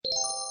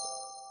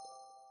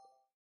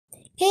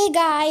Hey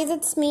guys,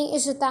 it's me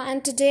Ishita,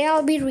 and today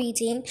I'll be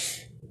reading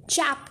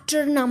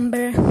chapter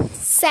number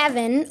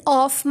 7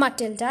 of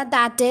Matilda.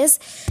 That is,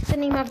 the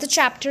name of the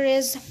chapter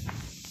is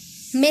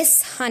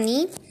Miss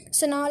Honey.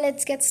 So now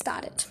let's get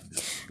started.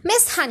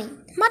 Miss Honey.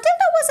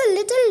 Matilda was a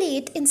little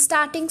late in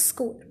starting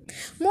school.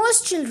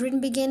 Most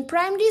children begin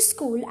primary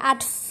school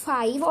at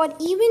 5 or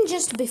even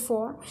just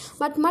before,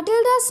 but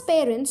Matilda's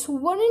parents, who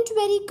weren't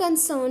very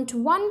concerned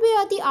one way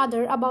or the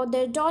other about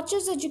their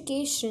daughter's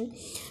education,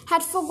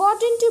 had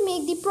forgotten to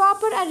make the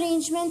proper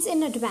arrangements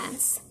in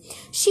advance.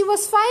 She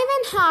was 5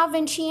 and a half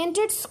when she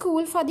entered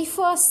school for the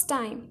first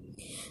time.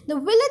 The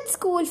village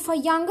school for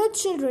younger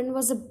children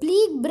was a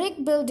bleak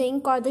brick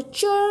building called the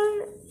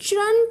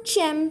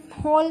CH7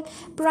 Hall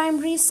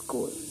Primary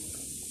School.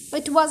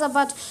 It was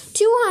about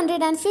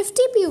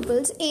 250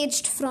 pupils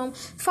aged from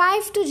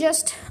 5 to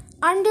just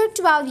under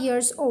 12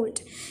 years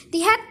old.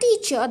 The head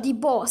teacher, the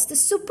boss, the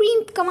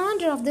supreme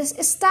commander of this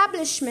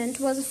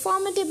establishment was a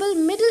formidable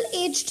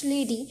middle-aged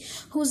lady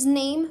whose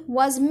name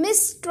was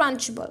Miss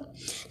Trunchbull.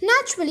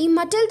 Naturally,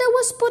 Matilda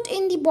was put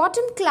in the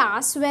bottom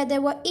class where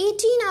there were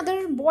 18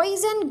 other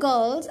boys and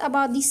girls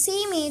about the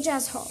same age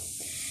as her.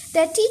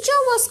 Their teacher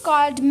was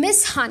called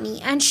Miss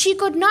Honey, and she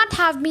could not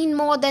have been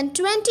more than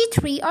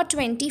 23 or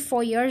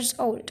 24 years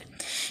old.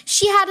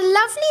 She had a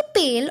lovely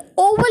pale,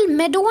 oval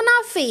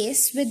Madonna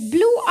face with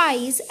blue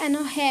eyes, and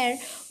her hair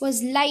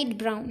was light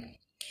brown.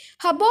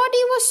 Her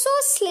body was so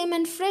slim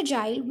and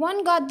fragile,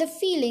 one got the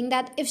feeling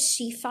that if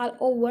she fell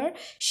over,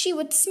 she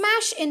would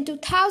smash into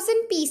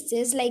 1,000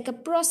 pieces like a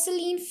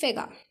porcelain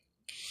figure.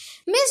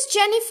 Miss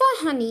Jennifer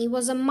Honey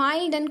was a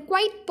mild and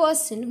quiet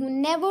person who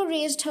never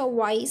raised her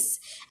voice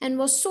and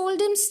was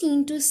seldom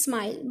seen to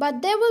smile,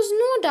 but there was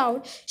no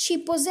doubt she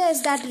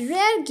possessed that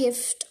rare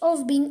gift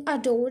of being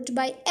adored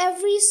by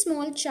every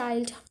small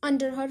child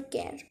under her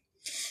care.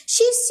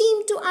 She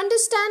seemed to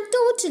understand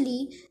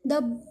totally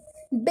the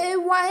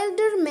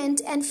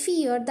bewilderment and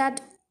fear that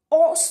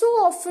so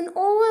often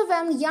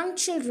overwhelm young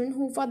children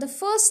who for the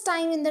first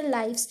time in their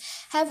lives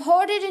have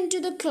herded into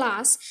the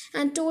class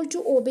and told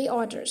to obey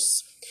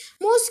orders.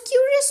 Most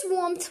curious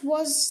warmth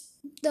was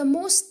the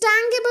most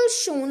tangible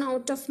shown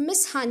out of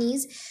Miss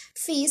Honey's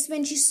face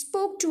when she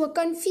spoke to a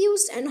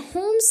confused and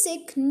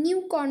homesick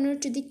newcomer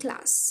to the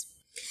class.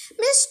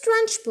 Miss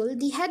Trunchbull,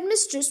 the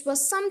headmistress,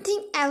 was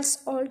something else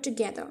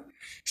altogether.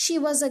 She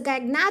was a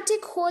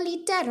gigantic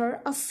holy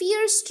terror, a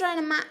fierce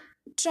tyrannical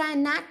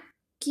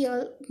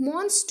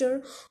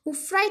monster who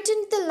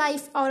frightened the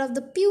life out of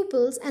the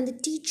pupils and the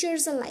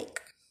teachers alike.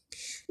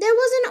 There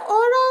was an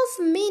aura of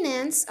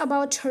menace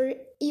about her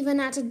even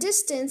at a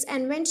distance,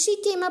 and when she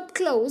came up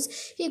close,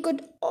 he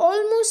could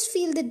almost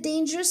feel the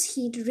dangerous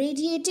heat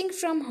radiating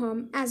from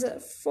her as a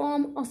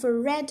form of a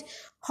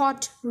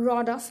red-hot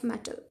rod of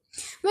metal.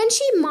 When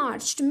she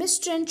marched, Miss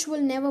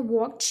Trunchbull never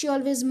walked. She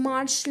always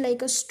marched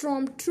like a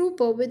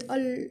stormtrooper with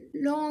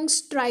long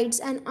strides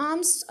and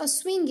arms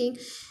swinging.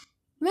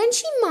 When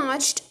she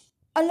marched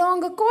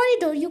along a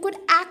corridor, you could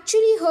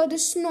actually hear the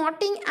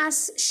snorting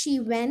as she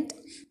went,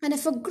 and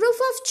if a group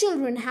of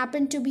children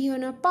happened to be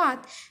on her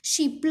path,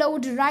 she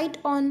plowed right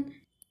on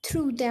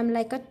through them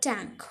like a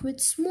tank, with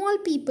small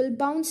people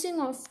bouncing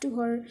off to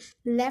her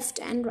left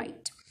and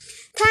right.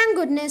 Thank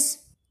goodness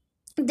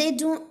we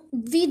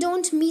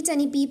don't meet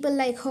any people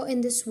like her in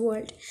this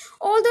world.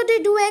 Although they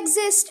do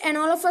exist, and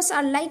all of us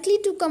are likely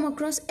to come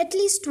across at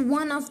least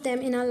one of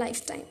them in our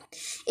lifetime.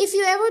 If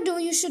you ever do,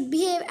 you should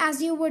behave as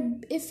you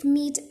would if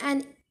meet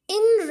an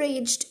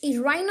enraged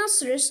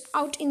rhinoceros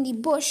out in the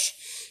bush.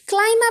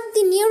 Climb up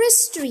the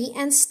nearest tree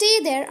and stay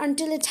there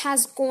until it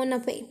has gone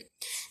away.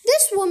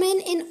 This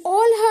woman, in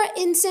all her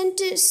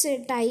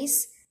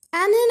eccentricities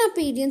and in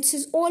appearance,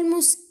 is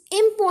almost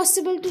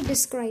impossible to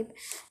describe,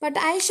 but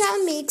I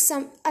shall make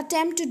some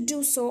attempt to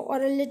do so or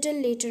a little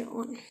later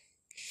on.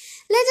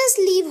 Let us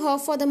leave her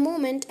for the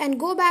moment and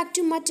go back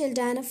to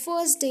Matilda and her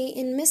first day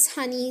in Miss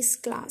Honey's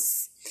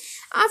class.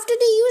 After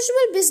the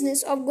usual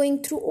business of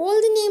going through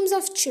all the names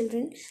of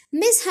children,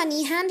 Miss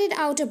Honey handed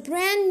out a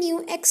brand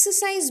new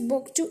exercise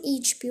book to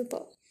each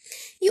pupil.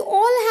 You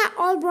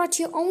all brought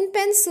your own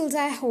pencils,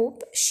 I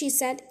hope, she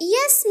said.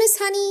 Yes, Miss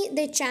Honey,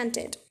 they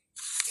chanted.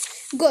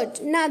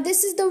 Good. Now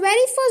this is the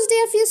very first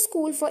day of your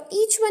school for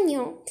each one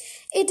year.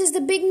 It is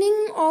the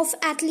beginning of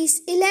at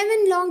least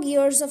 11 long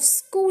years of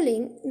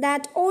schooling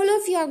that all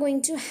of you are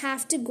going to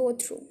have to go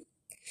through.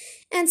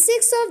 And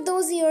 6 of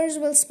those years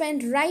will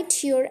spend right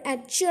here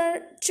at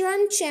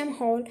Trunchbull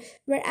Hall,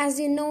 where, as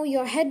you know,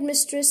 your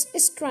headmistress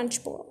is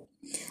Trunchbull.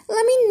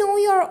 Let me know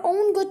your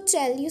own good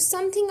tell you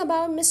something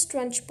about Miss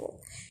Trunchbull.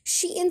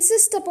 She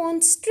insists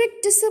upon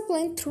strict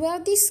discipline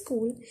throughout the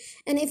school,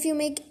 and if you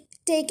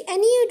take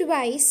any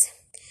advice,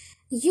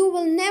 you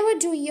will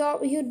do your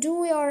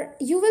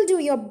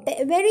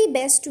very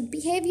best to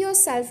behave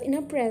yourself in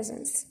her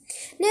presence.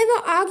 Never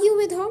argue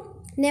with her,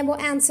 never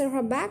answer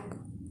her back.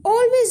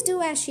 Always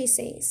do as she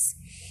says.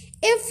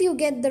 If you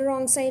get the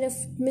wrong side of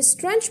Miss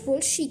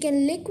Trunchbull, she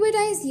can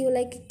liquidize you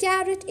like a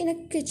carrot in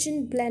a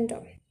kitchen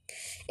blender.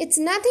 It's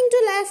nothing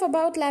to laugh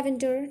about,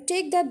 Lavender.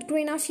 Take that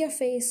grin off your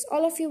face.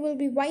 All of you will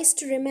be wise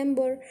to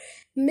remember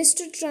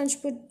Mr.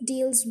 Trunchbull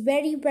deals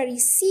very, very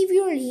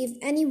severely with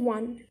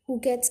anyone who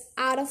gets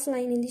out of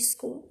line in the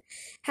school.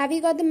 Have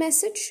you got the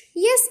message?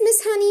 Yes,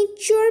 Miss Honey,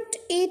 chirped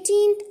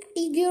 18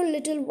 eager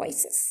little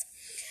voices.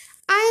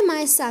 I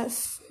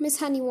myself, Miss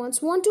Honey want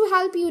to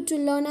help you to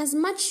learn as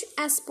much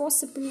as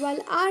possible while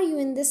are you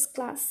in this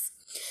class.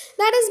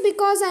 That is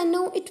because I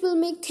know it will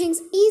make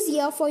things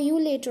easier for you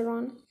later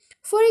on.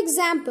 For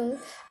example,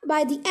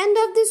 by the end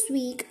of this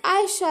week,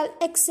 I shall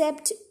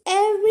accept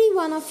every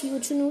one of you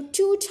to know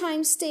 2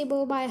 times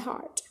table by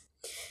heart.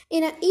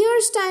 In a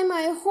year's time,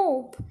 I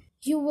hope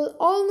you will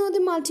all know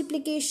the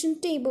multiplication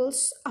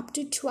tables up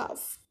to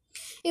 12.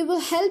 It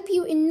will help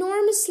you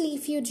enormously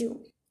if you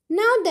do.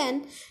 Now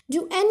then,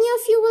 do any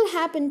of you will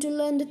happen to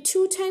learn the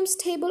 2 times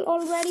table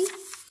already?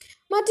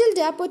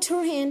 Matilda put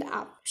her hand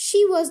up.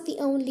 She was the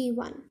only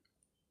one.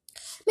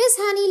 Miss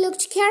Honey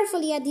looked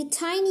carefully at the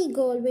tiny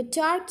girl with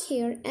dark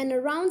hair and a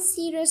round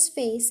serious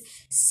face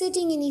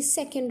sitting in the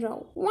second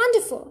row.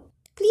 Wonderful!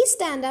 Please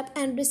stand up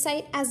and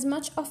recite as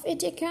much of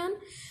it you can.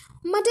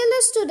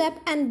 Matilda stood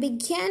up and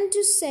began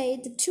to say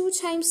the 2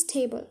 times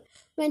table.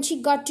 When she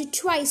got to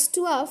twice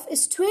 12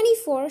 is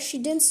 24, she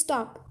didn't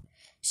stop.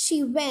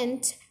 She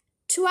went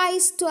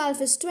twice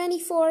 12 is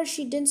 24,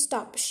 she didn't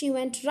stop. She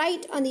went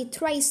right on the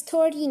thrice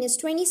 13 is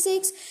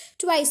 26,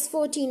 twice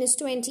 14 is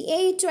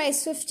 28,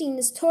 twice 15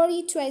 is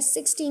 30, twice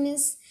 16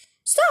 is...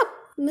 Stop!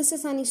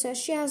 Mrs. Honey says.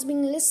 She has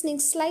been listening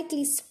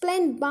slightly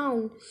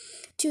spellbound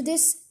to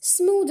this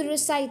smooth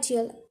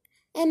recital.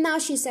 And now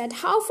she said,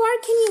 how far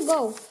can you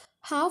go?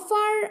 How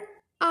far?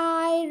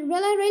 I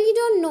really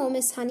don't know,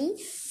 Miss Honey.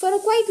 For a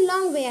quite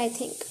long way, I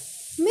think.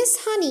 Miss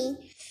Honey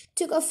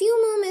took a few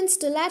moments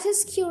to let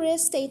his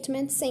curious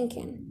statement sink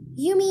in.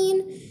 You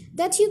mean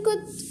that you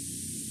could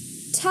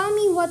tell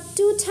me what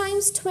 2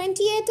 times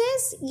 28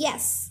 is?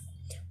 Yes.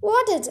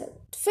 What is it?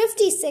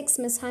 56,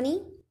 Miss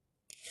Honey.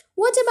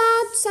 What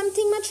about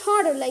something much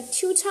harder like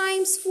 2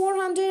 times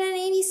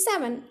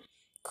 487?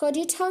 Could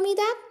you tell me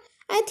that?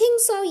 I think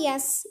so,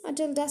 yes,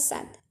 Matilda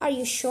said. Are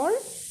you sure?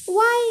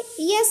 Why,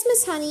 yes,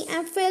 Miss Honey,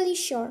 I'm fairly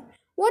sure.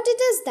 What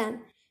it is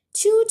then?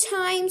 2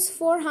 times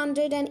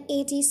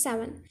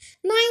 487.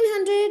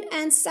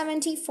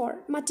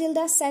 974,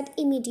 Matilda said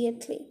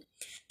immediately.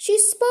 She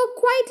spoke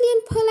quietly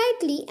and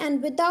politely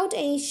and without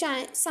any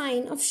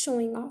sign of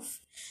showing off.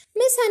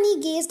 Miss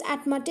Honey gazed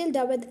at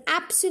Matilda with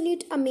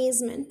absolute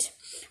amazement.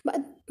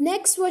 But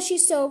next what she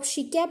saw,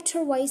 she kept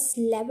her voice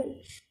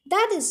level.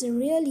 That is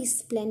really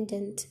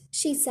splendid,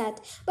 she said.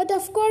 But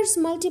of course,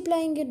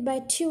 multiplying it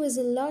by 2 is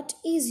a lot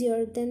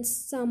easier than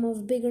some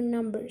of bigger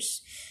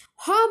numbers.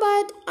 How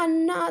about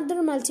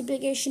another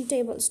multiplication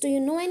tables? Do you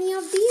know any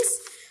of these?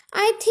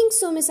 I think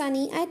so, Miss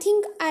Honey. I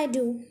think I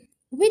do.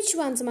 Which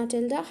ones,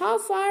 Matilda? How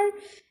far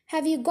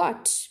have you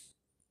got?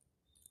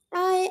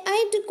 I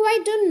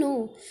quite don't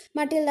know.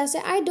 Matilda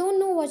said, I don't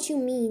know what you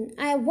mean.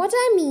 What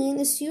I mean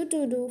is you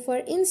to do,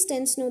 for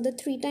instance, know the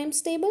 3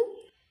 times table?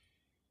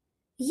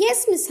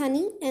 Yes, Miss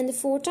Honey. And the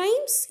 4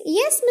 times?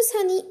 Yes, Miss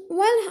Honey.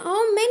 Well,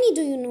 how many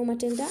do you know,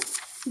 Matilda?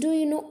 Do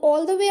you know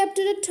all the way up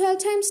to the 12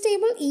 times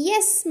table?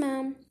 Yes,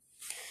 ma'am.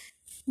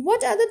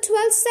 What are the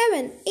 12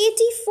 7?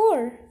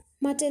 84,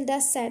 Matilda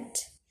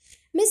said.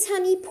 Miss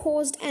Honey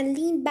paused and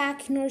leaned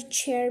back in her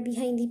chair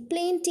behind the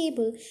plain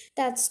table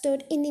that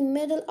stood in the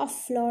middle of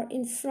floor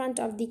in front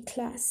of the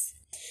class.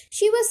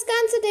 She was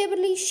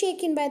considerably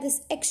shaken by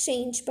this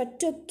exchange, but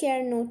took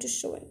care not to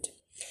show it.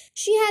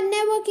 She had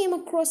never come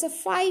across a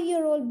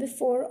 5-year-old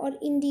before, or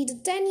indeed a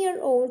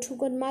 10-year-old who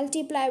could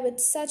multiply with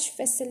such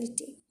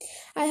facility.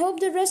 I hope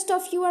the rest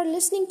of you are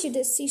listening to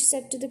this, she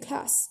said to the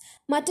class.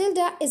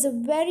 Matilda is a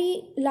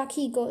very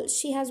lucky girl.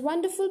 She has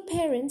wonderful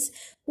parents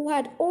who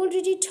had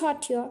already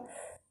taught her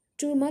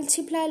to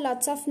multiply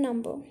lots of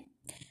number.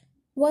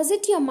 Was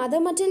it your mother,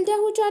 Matilda,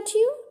 who taught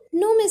you?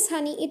 No, Miss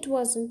Honey, it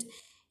wasn't.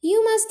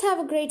 You must have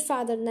a great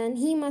father then.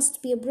 He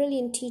must be a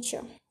brilliant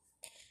teacher.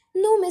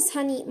 No, Miss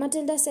Honey,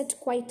 Matilda said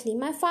quietly.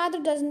 My father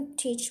doesn't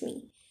teach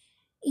me.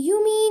 You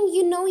mean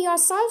you know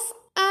yourself?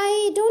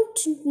 I don't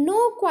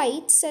know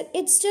quite, said.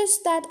 It's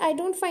just that I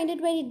don't find it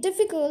very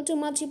difficult to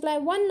multiply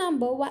one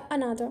number by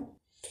another.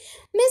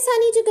 Miss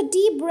Honey took a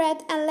deep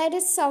breath and let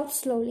it out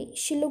slowly.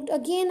 She looked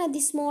again at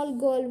the small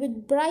girl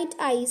with bright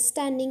eyes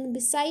standing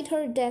beside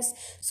her desk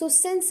so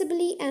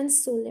sensibly and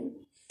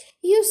solemn.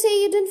 You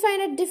say you didn't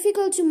find it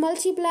difficult to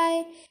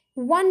multiply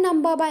one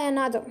number by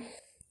another,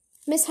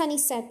 Miss Honey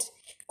said.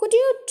 Could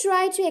you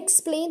try to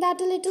explain that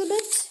a little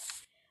bit?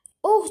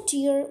 Oh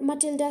dear,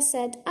 Matilda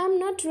said. I'm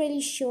not really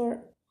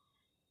sure,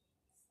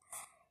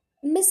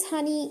 Miss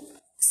Honey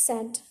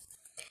said.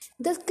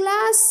 The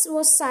class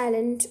was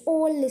silent,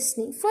 all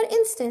listening. For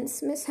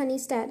instance, Miss Honey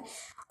said,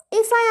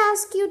 if I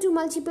ask you to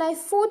multiply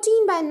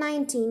 14 by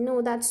 19,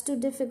 no, that's too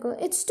difficult.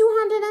 It's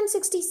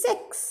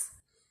 266,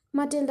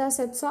 Matilda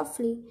said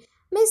softly.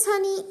 Miss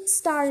Honey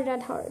stared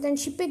at her. Then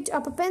she picked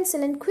up a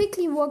pencil and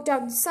quickly worked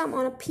out the sum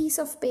on a piece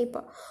of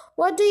paper.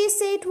 What do you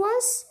say it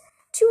was?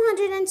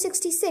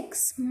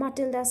 266,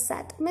 Matilda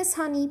said. Miss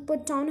Honey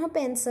put down her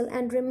pencil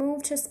and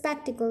removed her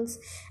spectacles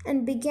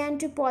and began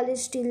to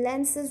polish the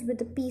lenses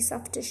with a piece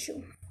of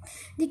tissue.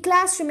 The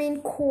class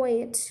remained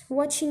quiet,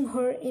 watching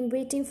her and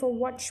waiting for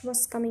what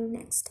was coming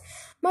next.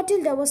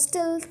 Matilda was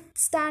still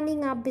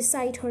standing up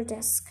beside her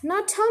desk.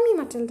 Now tell me,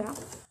 Matilda,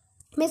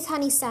 Miss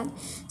Honey said,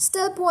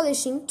 still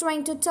polishing,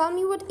 trying to tell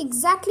me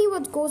exactly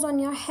what goes on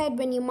your head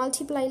when you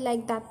multiply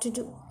like that to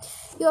do.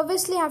 You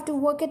obviously have to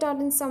work it out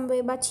in some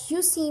way, but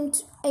you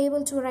seemed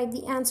able to write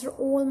the answer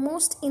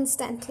almost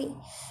instantly.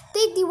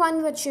 Take the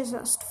one which is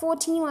just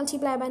 14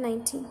 multiplied by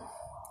 19.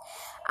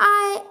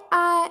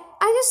 I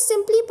just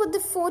simply put the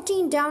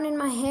 14 down in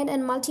my head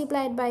and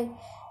multiplied by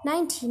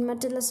 19,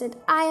 Matilda said.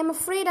 I am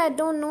afraid I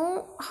don't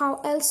know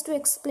how else to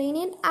explain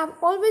it. I've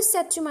always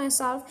said to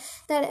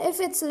myself that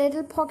if it's a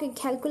little pocket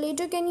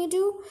calculator can you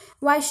do,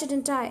 why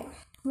shouldn't I?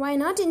 Why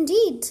not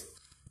indeed?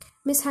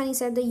 Miss Honey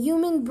said, the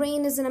human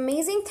brain is an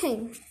amazing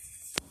thing.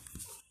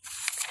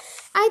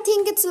 I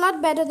think it's a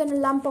lot better than a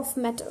lump of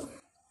metal,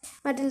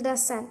 Matilda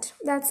said.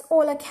 That's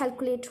all a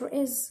calculator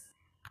is.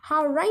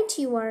 How right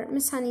you are,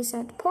 Miss Honey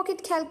said.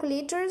 Pocket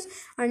calculators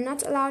are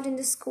not allowed in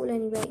the school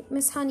anyway.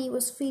 Miss Honey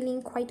was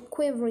feeling quite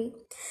quivery.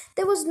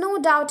 There was no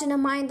doubt in her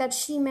mind that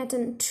she met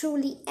a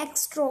truly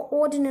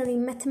extraordinary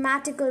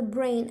mathematical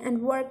brain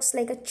and works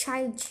like a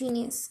child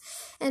genius,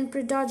 and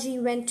prodigy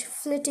went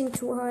flitting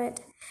through her head.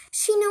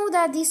 She knew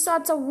that these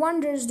sorts of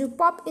wonders do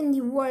pop in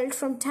the world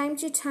from time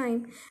to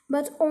time,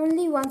 but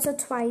only once or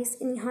twice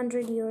in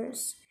 100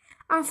 years.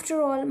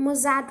 After all,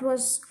 Mozart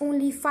was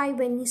only 5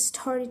 when he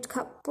started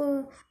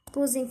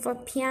composing for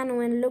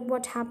piano, and look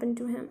what happened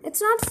to him.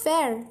 It's not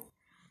fair,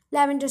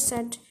 Lavender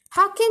said.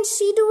 How can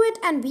she do it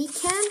and we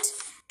can't?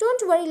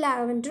 Don't worry,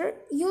 Lavender.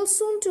 You'll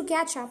soon to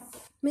catch up,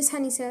 Miss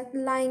Honey said,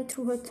 lying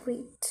through her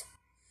thread.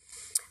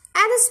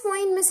 At this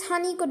point, Miss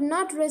Honey could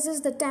not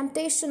resist the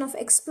temptation of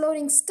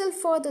exploring still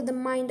further the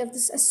mind of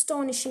this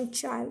astonishing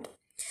child.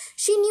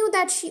 She knew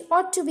that she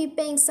ought to be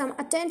paying some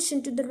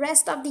attention to the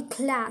rest of the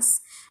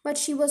class, but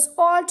she was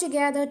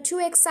altogether too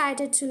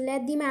excited to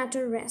let the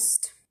matter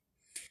rest.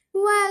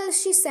 Well,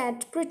 she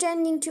said,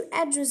 pretending to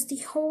address the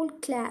whole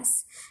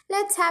class,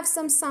 let's have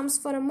some sums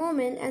for a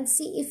moment and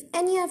see if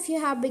any of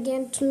you have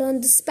begun to learn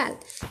the spell.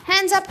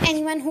 Hands up,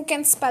 anyone who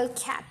can spell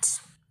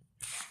cat.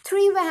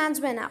 3 hands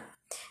went up.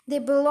 They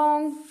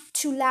belonged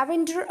to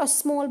Lavender, a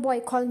small boy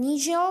called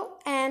Nigel,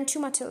 and to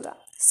Matilda.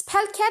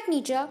 Spell cat,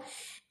 Nigel.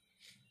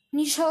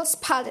 Nigel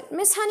spelled it.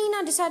 Miss Honey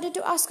now decided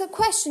to ask a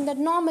question that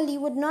normally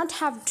would not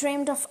have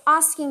dreamed of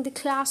asking the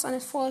class on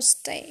its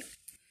first day.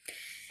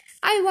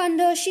 I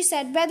wonder, she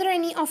said, whether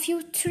any of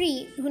you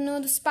 3 who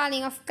know the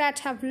spelling of cat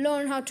have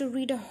learned how to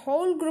read a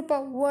whole group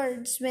of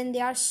words when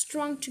they are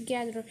strung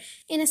together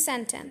in a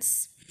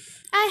sentence.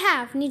 I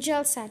have,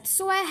 Nigel said.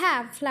 So I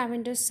have,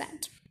 Lavender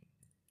said.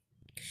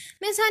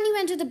 Miss Honey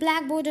went to the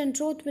blackboard and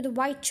wrote with a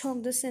white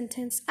chalk the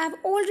sentence, I've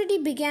already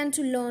begun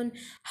to learn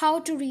how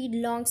to read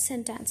long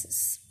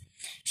sentences.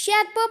 She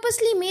had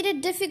purposely made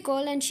it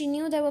difficult, and she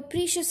knew there were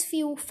precious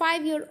few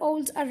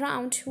 5-year-olds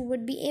around who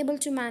would be able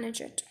to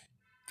manage it.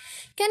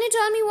 Can you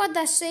tell me what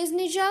that says,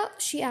 Nigel?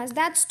 She asked.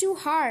 That's too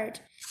hard,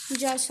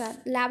 Nigel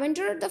said.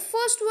 Lavender, the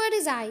first word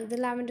is I, the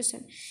Lavender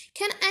said.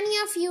 Can any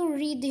of you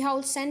read the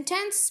whole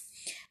sentence?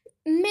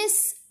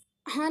 Miss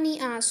Honey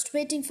asked,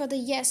 waiting for the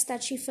yes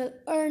that she felt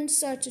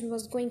certain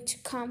was going to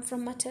come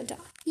from Matilda.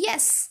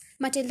 Yes,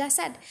 Matilda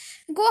said.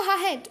 Go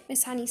ahead,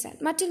 Miss Honey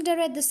said. Matilda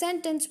read the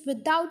sentence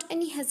without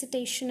any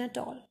hesitation at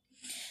all.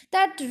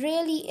 That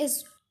really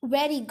is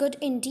very good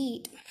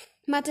indeed,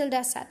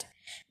 Matilda said,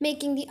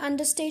 making the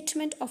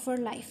understatement of her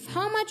life.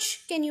 How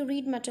much can you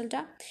read,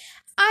 Matilda?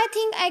 I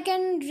think I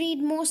can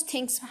read most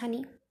things,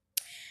 Honey.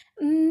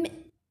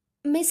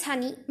 Miss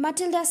Honey,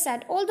 Matilda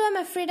said, although I'm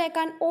afraid I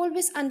can't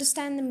always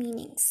understand the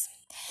meanings.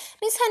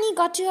 Miss Honey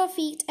got to her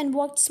feet and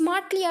walked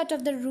smartly out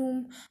of the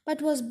room,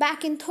 but was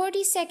back in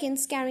 30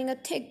 seconds carrying a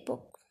thick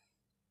book.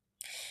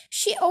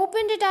 She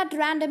opened it at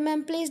random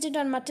and placed it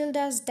on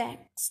Matilda's desk.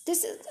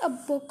 This is a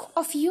book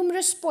of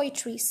humorous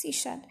poetry, she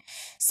said.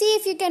 See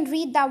if you can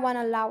read that one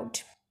aloud.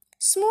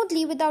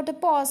 Smoothly, without a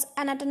pause,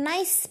 and at a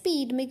nice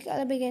speed,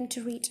 Matilda began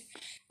to read.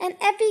 An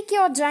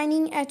epicure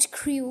dining at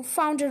Crewe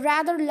found a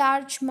rather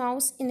large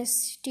mouse in a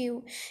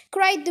stew.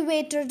 Cried the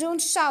waiter, don't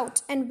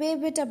shout and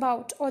wave it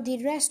about, or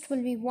the rest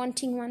will be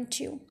wanting one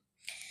too.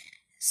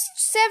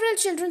 Several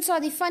children saw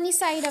the funny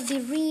side of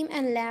the rhyme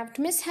and laughed.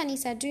 Miss Honey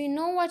said, do you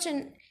know what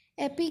an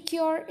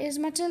epicure is,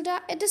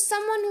 Matilda? It is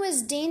someone who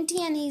is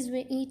dainty and he is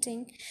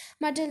eating.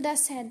 Matilda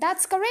said,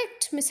 that's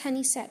correct, Miss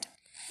Honey said.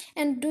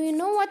 And do you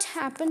know what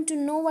happened to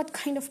know what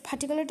kind of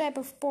particular type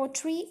of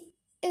poetry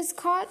is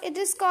called? It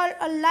is called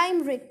a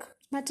limerick,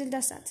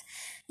 Matilda said.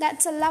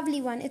 That's a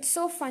lovely one. It's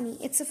so funny.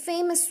 It's a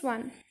famous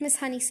one, Miss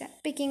Honey said,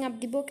 picking up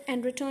the book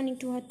and returning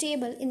to her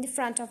table in the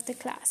front of the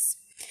class.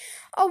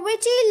 A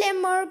witty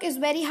limerick is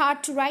very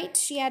hard to write,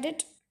 she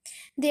added.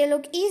 They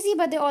look easy,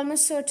 but they're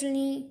almost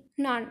certainly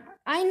none.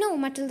 I know,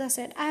 Matilda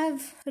said. I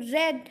have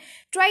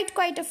tried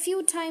quite a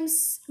few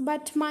times,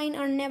 but mine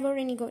are never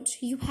any good.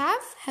 You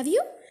have? Have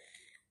you?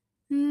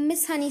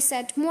 Miss Honey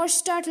said, more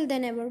startled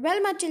than ever.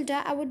 Well,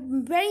 Matilda, I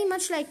would very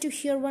much like to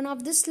hear one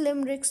of these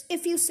limericks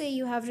if you say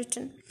you have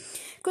written.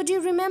 Could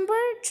you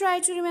try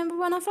to remember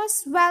one of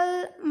us?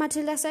 Well,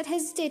 Matilda said,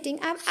 hesitating,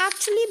 I've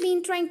actually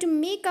been trying to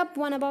make up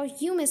one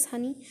about you, Miss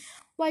Honey,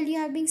 while you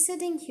have been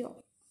sitting here.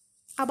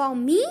 About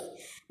me?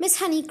 Miss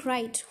Honey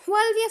cried.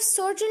 Well, we have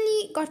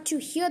certainly got to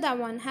hear that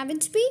one,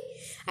 haven't we?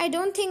 I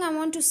don't think I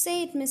want to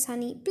say it, Miss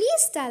Honey.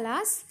 Please tell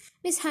us,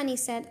 Miss Honey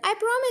said. I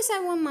promise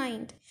I won't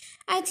mind.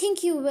 I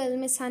think you will,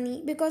 Miss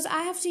Honey, because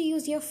I have to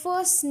use your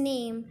first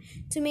name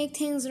to make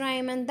things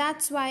rhyme, and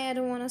that's why I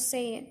don't want to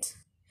say it.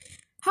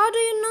 How do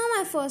you know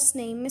my first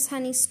name? Miss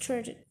Honey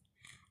stuttered.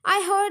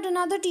 I heard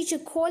another teacher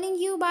calling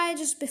you by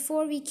just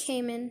before we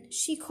came in.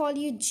 She called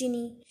you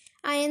Ginny.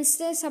 I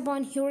insist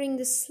upon hearing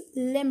this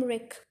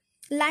limerick,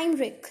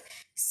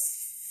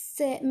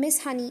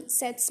 Miss Honey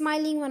said,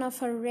 smiling one of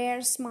her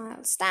rare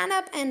smiles. Stand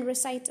up and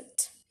recite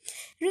it.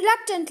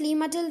 Reluctantly,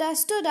 Matilda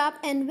stood up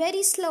and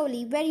very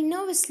slowly, very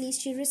nervously,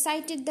 she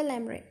recited the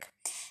limerick.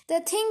 The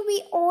thing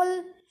we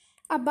all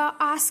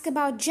ask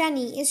about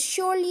Jenny is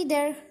surely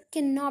there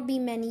cannot be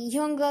many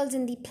young girls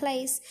in the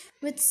place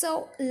with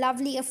so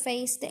lovely a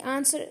face. The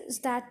answer is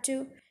that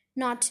too.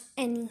 Not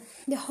any.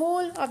 The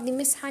whole of the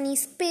Miss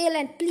Honey's pale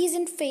and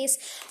pleasant face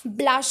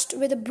blushed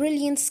with a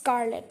brilliant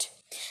scarlet.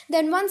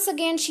 Then once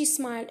again she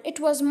smiled. It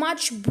was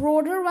much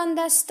broader one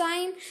this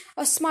time,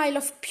 a smile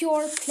of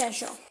pure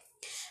pleasure.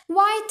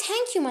 Why,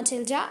 thank you,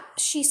 Matilda,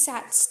 she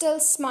said, still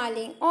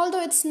smiling.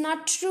 Although it's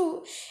not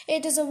true,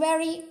 it is a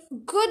very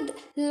good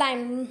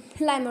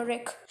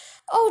limerick.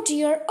 Oh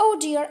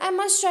dear, I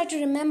must try to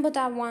remember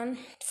that one.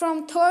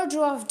 From third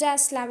row of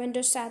desk,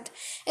 Lavender said.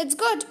 It's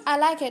good, I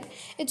like it.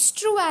 It's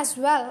true as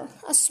well,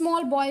 a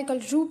small boy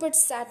called Rupert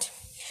said.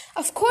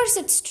 Of course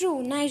it's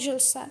true, Nigel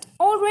said.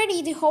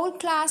 Already the whole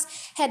class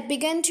had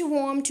begun to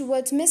warm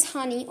towards Miss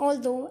Honey,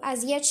 although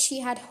as yet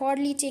she had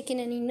hardly taken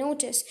any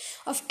notice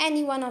of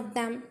any one of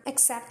them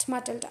except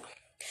Matilda.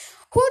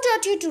 Who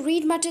taught you to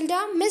read,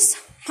 Matilda?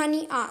 Miss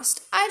Honey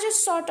asked. I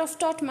just sort of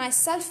taught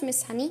myself,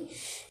 Miss Honey.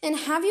 And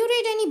have you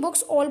read any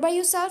books all by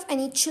yourself?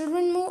 Any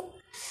children more?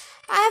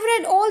 I have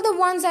read all the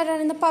ones that are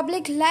in the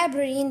public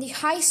library in the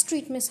High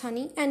Street, Miss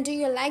Honey. And do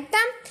you like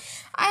them?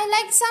 I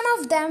liked some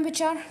of them,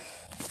 which are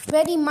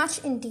very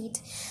much indeed,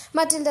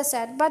 Matilda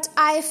said, but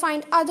I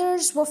find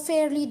others were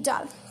fairly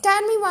dull.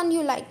 Tell me one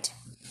you liked.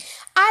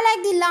 I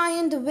like The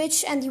Lion, the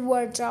Witch, and the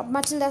Wardrobe,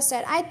 Matilda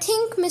said. I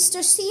think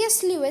Mr.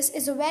 C.S. Lewis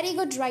is a very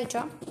good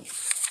writer,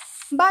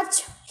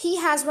 but he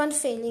has one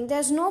failing.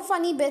 There's no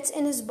funny bits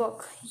in his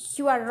book.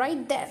 You are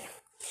right there.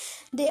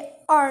 There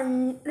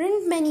aren't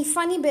many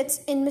funny bits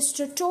in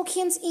Mr.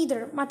 Tolkien's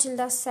either,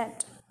 Matilda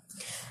said.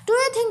 Do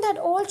you think that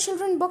all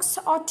children's books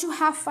ought to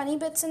have funny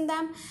bits in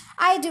them?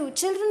 I do.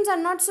 Children are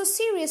not so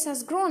serious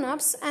as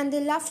grown-ups, and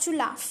they love to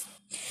laugh.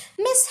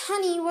 Miss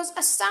Honey was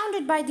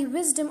astounded by the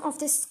wisdom of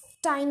this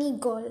tiny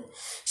girl.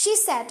 She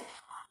said,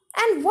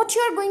 and what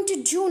you are going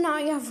to do now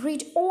you have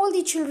read all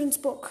the children's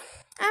book?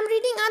 I am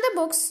reading other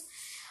books.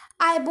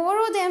 I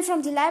borrow them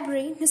from the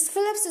library. Miss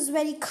Phillips is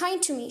very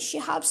kind to me. She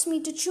helps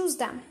me to choose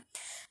them.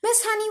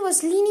 Miss Honey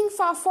was leaning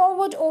far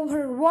forward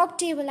over her work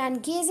table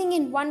and gazing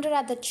in wonder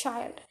at the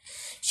child.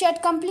 She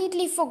had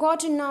completely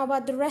forgotten now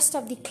about the rest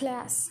of the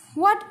class.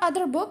 What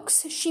other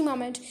books? She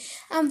murmured.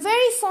 I'm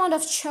very fond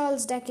of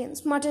Charles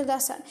Dickens, Matilda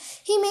said.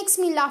 He makes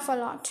me laugh a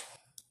lot.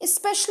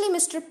 Especially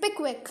Mr.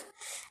 Pickwick.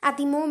 At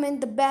the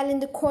moment, the bell in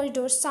the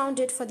corridor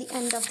sounded for the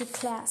end of the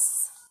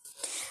class.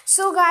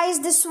 So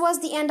guys, this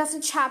was the end of the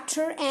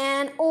chapter,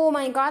 and oh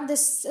my god,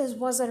 this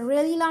was a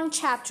really long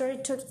chapter.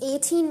 It took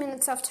 18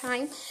 minutes of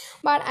time,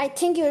 but I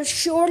think you'll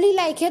surely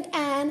like it,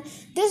 and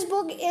this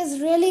book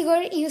is really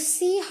good. You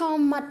see how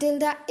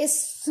Matilda is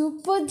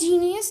super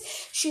genius.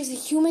 She's a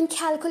human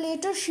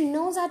calculator. She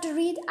knows how to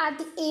read at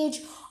the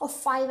age of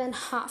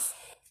 5.5.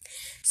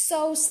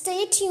 So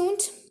stay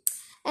tuned,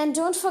 and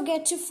don't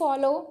forget to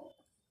follow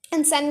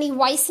and send me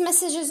voice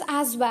messages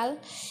as well.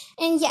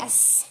 And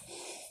yes,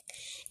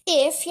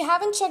 if you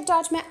haven't checked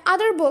out my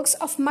other books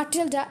of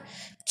Matilda,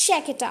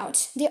 check it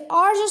out. They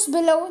are just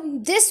below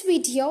this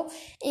video,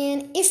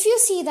 and if you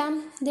see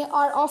them, they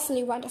are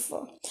awfully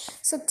wonderful.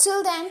 So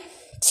till then,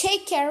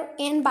 take care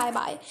and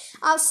bye-bye.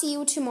 I'll see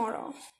you tomorrow.